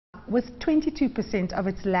with 22% of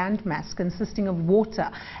its land mass consisting of water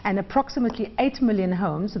and approximately 8 million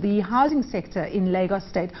homes, the housing sector in Lagos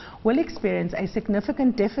State will experience a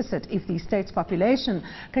significant deficit if the state's population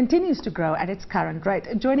continues to grow at its current rate.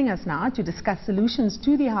 Joining us now to discuss solutions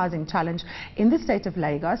to the housing challenge in the state of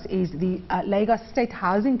Lagos is the Lagos State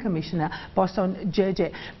Housing Commissioner, Boson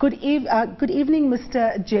Jeje. Good evening,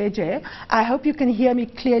 Mr. Jeje. I hope you can hear me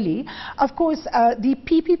clearly. Of course, the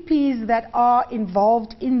PPPs that are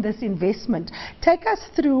involved in this investment, take us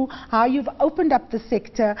through how you've opened up the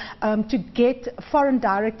sector to get foreign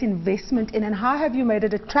direct investment in, and how have you made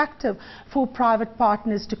it attractive for private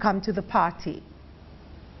partners to come to the party?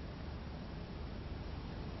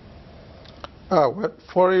 Well,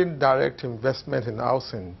 foreign direct investment in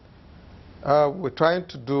housing, we're trying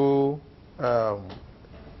to do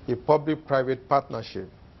a public-private partnership.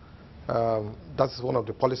 That's one of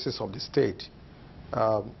the policies of the state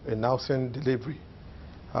in housing delivery.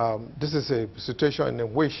 This is a situation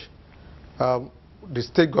in which the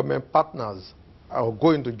state government partners are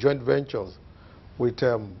going to joint ventures with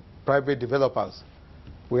private developers,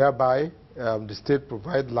 whereby the state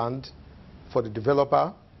provide land for the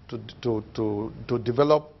developer to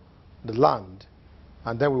develop the land,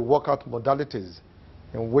 and then we work out modalities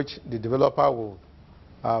in which the developer will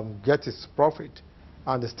get its profit,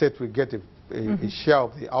 and the state will get a share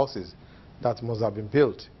of the houses that must have been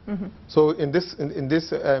built. So in this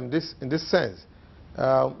sense,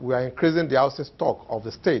 we are increasing the housing stock of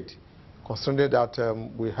the state, considering that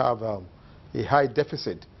we have a high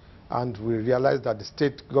deficit, and we realize that the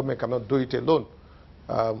state government cannot do it alone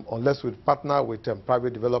unless we partner with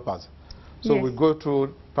private developers. So we go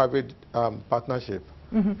through private partnership.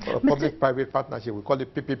 Public-private partnership, we call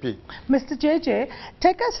it PPP. Mr. Jeje,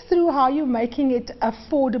 take us through how you're making it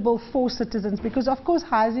affordable for citizens, because of course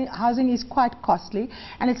housing is quite costly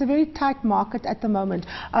and it's a very tight market at the moment.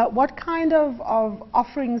 What kind of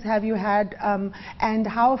offerings have you had, and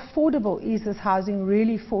how affordable is this housing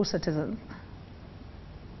really for citizens?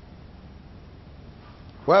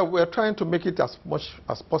 Well, we're trying to make it as much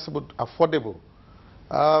as possible affordable.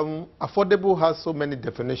 Affordable has so many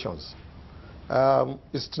definitions.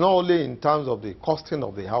 It's not only in terms of the costing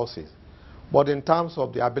of the houses, but in terms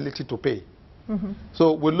of the ability to pay.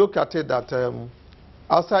 So we look at it that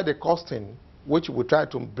outside the costing, which we try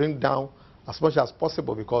to bring down as much as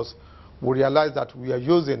possible, because we realize that we are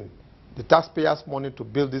using the taxpayers' money to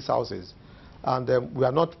build these houses, and we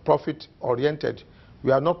are not profit-oriented,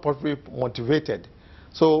 we are not profit-motivated.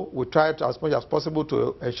 So we try to, as much as possible,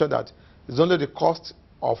 to ensure that it's only the cost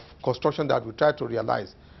of construction that we try to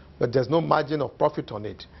realize, but there's no margin of profit on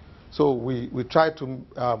it. So we try to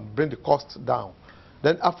bring the costs down.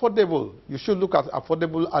 Then affordable, you should look at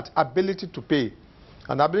affordable at ability to pay.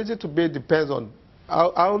 And ability to pay depends on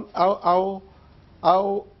how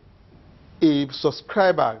a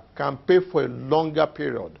subscriber can pay for a longer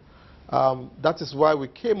period. That is why we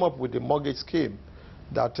came up with the mortgage scheme,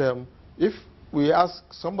 that if we ask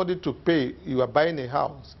somebody to pay, you are buying a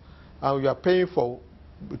house, and you are paying for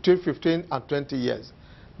between 15 and 20 years.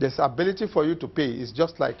 This ability for you to pay is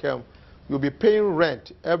just like you'll be paying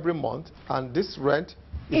rent every month, and this rent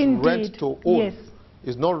is rent to own.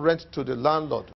 It's not rent to the landlord.